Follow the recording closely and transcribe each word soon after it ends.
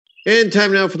And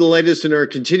time now for the latest in our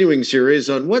continuing series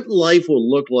on what life will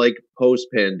look like post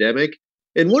pandemic.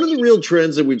 And one of the real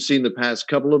trends that we've seen the past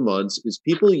couple of months is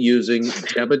people using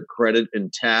debit, credit,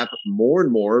 and tap more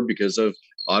and more because of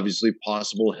obviously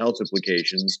possible health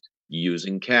implications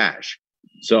using cash.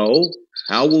 So,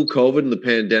 how will COVID and the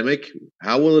pandemic,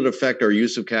 how will it affect our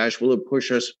use of cash? Will it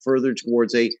push us further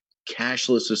towards a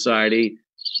cashless society?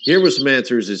 Here with some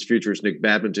answers is Futurist Nick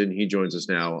Babington. He joins us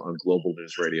now on Global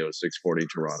News Radio 640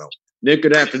 Toronto. Nick,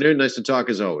 good afternoon. Nice to talk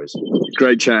as always.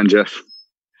 Great chatting, Jeff.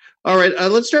 All right,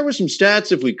 let's start with some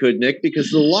stats if we could, Nick, because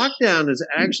the lockdown has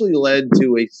actually led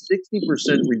to a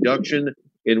 60% reduction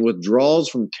in withdrawals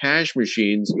from cash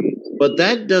machines, but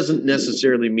that doesn't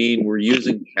necessarily mean we're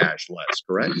using cash less,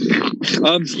 correct?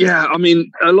 Yeah, I mean,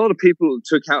 a lot of people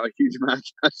took out a huge amount of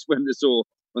cash when this all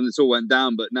went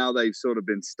down, but now they've sort of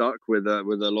been stuck with a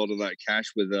lot of that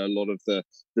cash, with a lot of the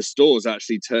stores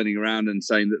actually turning around and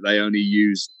saying that they only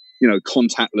use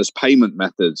contactless payment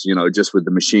methods, just with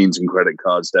the machines and credit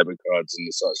cards, debit cards, and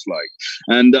the such like.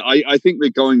 And I think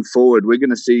that going forward, we're going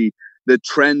to see the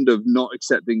trend of not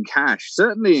accepting cash,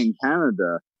 certainly in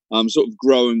Canada, sort of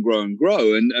grow and grow and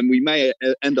grow. And we may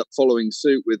end up following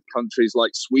suit with countries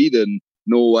like Sweden,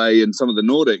 Norway, and some of the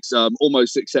Nordics,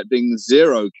 almost accepting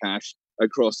zero cash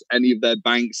across any of their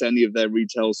banks, any of their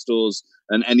retail stores,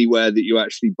 and anywhere that you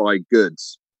actually buy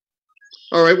goods.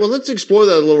 All right, well, let's explore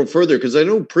that a little further, because I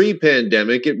know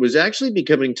pre-pandemic, it was actually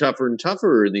becoming tougher and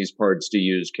tougher in these parts to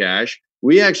use cash.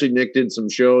 We actually, Nick, did some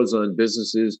shows on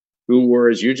businesses who were,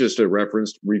 as you just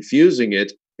referenced, refusing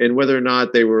it, and whether or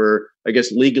not they were, I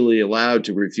guess, legally allowed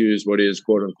to refuse what is,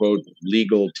 quote unquote,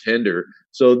 legal tender.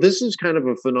 So this is kind of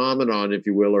a phenomenon, if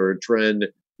you will, or a trend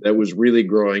that was really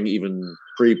growing even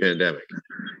pre-pandemic.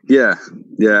 Yeah.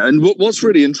 And what's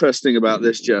really interesting about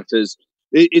this, Jeff, is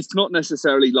it's not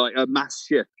necessarily like a mass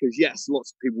shift, because yes,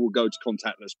 lots of people will go to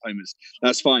contactless payments.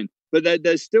 That's fine. But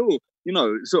there's still,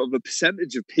 sort of a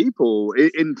percentage of people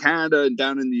in Canada and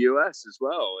down in the US as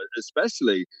well,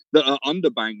 especially, that are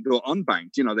underbanked or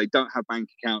unbanked. They don't have bank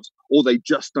accounts, or they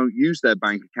just don't use their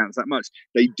bank accounts that much.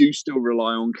 They do still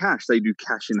rely on cash. They do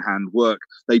cash in hand work.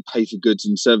 They pay for goods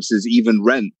and services, even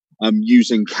rent,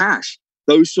 using cash.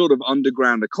 Those sort of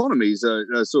underground economies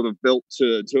are sort of built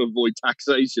to avoid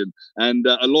taxation. And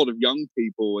a lot of young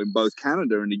people in both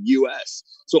Canada and the US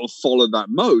sort of follow that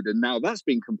mode. And now that's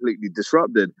been completely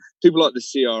disrupted. People like the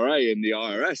CRA and the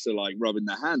IRS are like rubbing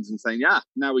their hands and saying, yeah,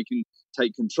 now we can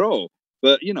take control.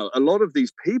 But, a lot of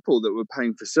these people that were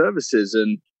paying for services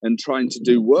and trying to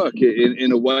do work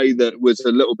in a way that was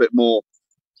a little bit more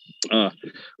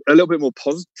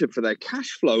positive for their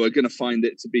cash flow are going to find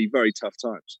it to be very tough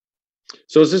times.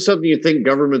 So is this something you think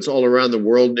governments all around the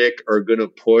world, Nick, are going to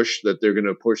push, that they're going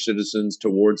to push citizens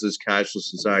towards this cashless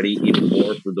society even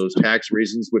more for those tax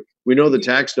reasons? We know the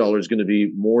tax dollar is going to be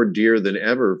more dear than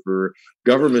ever for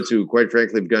governments who, quite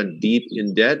frankly, have gone deep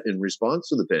in debt in response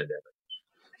to the pandemic.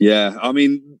 Yeah, I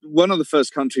mean, one of the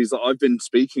first countries that I've been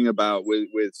speaking about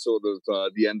with sort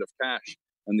of the end of cash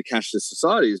and the cashless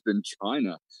society has been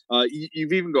China.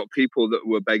 You've even got people that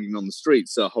were begging on the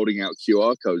streets, holding out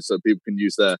QR codes so people can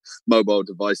use their mobile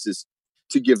devices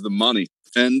to give them money.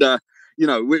 And,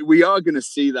 we are going to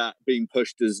see that being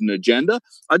pushed as an agenda.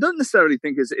 I don't necessarily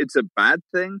think it's a bad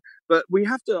thing, but we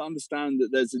have to understand that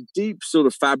there's a deep sort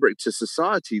of fabric to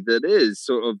society that is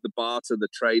sort of the barter, the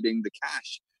trading, the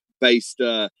cash-based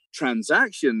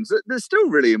transactions. They're still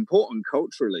really important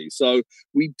culturally. So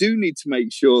we do need to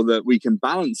make sure that we can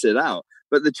balance it out.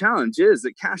 But the challenge is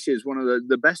that cash is one of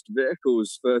the best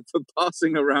vehicles for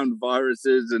passing around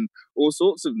viruses and all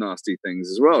sorts of nasty things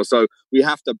as well. So we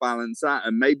have to balance that.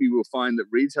 And maybe we'll find that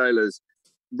retailers,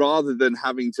 rather than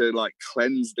having to like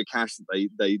cleanse the cash that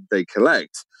they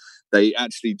collect, they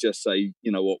actually just say,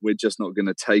 you know what, we're just not going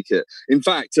to take it. In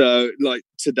fact, like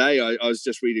today, I was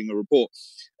just reading a report.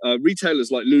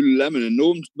 Retailers like Lululemon and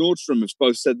Nordstrom have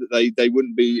both said that they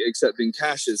wouldn't be accepting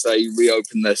cash as they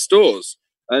reopen their stores.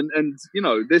 And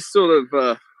this sort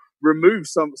of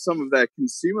removes some of their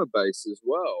consumer base as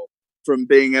well from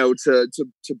being able to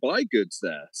buy goods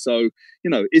there. So,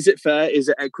 is it fair? Is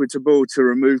it equitable to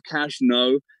remove cash?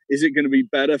 No. Is it going to be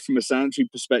better from a sanitary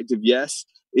perspective? Yes.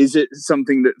 Is it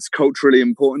something that's culturally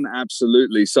important?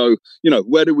 Absolutely. So,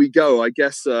 where do we go? I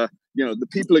guess, the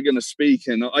people are going to speak,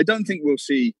 and I don't think we'll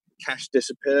see cash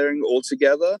disappearing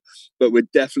altogether, but we're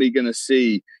definitely going to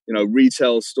see,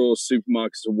 retail stores,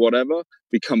 supermarkets, or whatever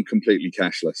become completely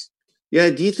cashless. Yeah.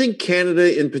 Do you think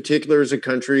Canada in particular as a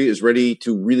country is ready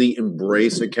to really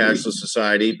embrace a cashless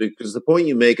society? Because the point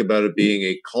you make about it being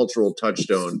a cultural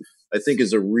touchstone I think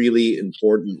is a really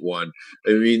important one.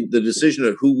 I mean, the decision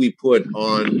of who we put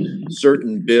on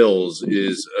certain bills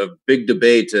is a big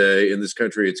debate in this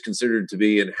country. It's considered to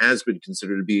be and has been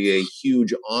considered to be a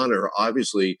huge honor,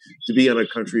 obviously, to be on a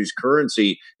country's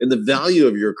currency. And the value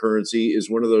of your currency is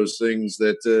one of those things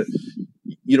that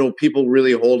people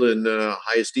really hold in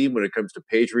high esteem when it comes to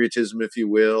patriotism, if you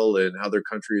will, and how their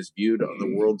country is viewed on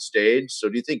the world stage. So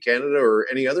do you think Canada or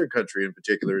any other country in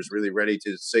particular is really ready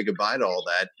to say goodbye to all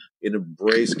that and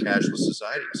embrace cashless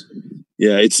societies?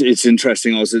 Yeah, it's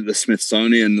interesting. I was at the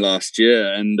Smithsonian last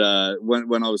year, and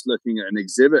when I was looking at an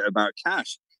exhibit about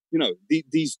cash,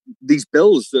 these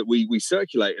bills that we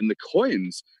circulate and the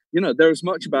coins, they're as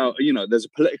much about, there's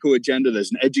a political agenda,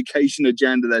 there's an education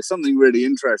agenda, there's something really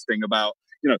interesting about,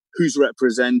 who's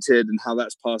represented and how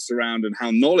that's passed around and how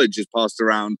knowledge is passed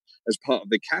around as part of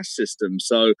the cash system.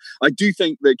 So I do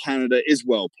think that Canada is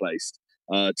well placed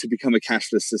to become a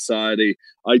cashless society.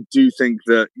 I do think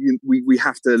that we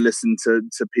have to listen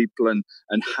to people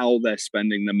and how they're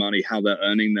spending their money, how they're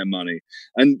earning their money.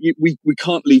 And we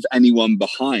can't leave anyone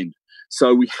behind.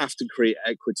 So we have to create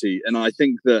equity. And I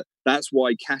think that that's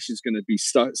why cash is going to be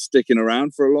sticking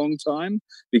around for a long time,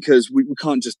 because we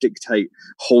can't just dictate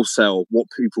wholesale what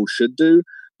people should do.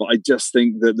 But I just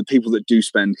think that the people that do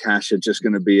spend cash are just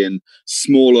going to be in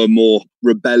smaller, more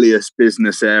rebellious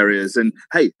business areas. And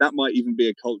hey, that might even be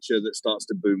a culture that starts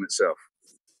to boom itself.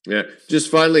 Yeah.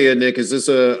 Just finally, Nick, is this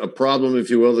a problem,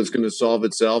 if you will, that's going to solve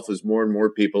itself as more and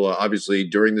more people, obviously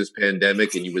during this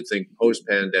pandemic, and you would think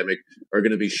post-pandemic, are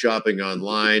going to be shopping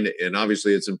online? And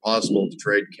obviously it's impossible to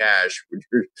trade cash when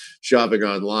you're shopping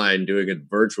online, doing it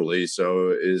virtually.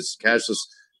 So is cashless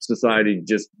society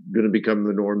just going to become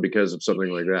the norm because of something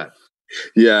like that?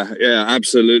 Yeah,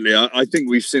 absolutely. I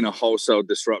think we've seen a wholesale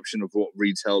disruption of what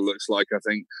retail looks like. I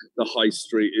think the high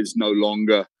street is no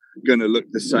longer going to look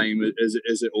the same as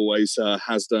it always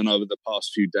has done over the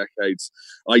past few decades.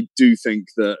 I do think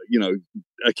that,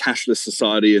 a cashless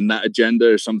society and that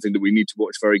agenda is something that we need to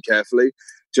watch very carefully,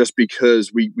 just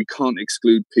because we can't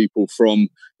exclude people from,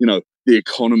 the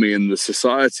economy and the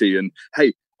society. And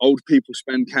hey, old people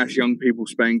spend cash, young people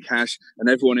spend cash, and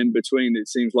everyone in between. It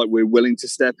seems like we're willing to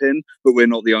step in, but we're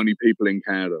not the only people in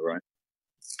Canada, right?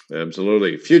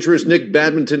 Absolutely. Futurist Nick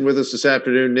Badminton with us this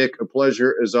afternoon. Nick, a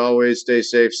pleasure as always. Stay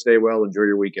safe, stay well, enjoy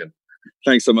your weekend.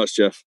 Thanks so much, Jeff.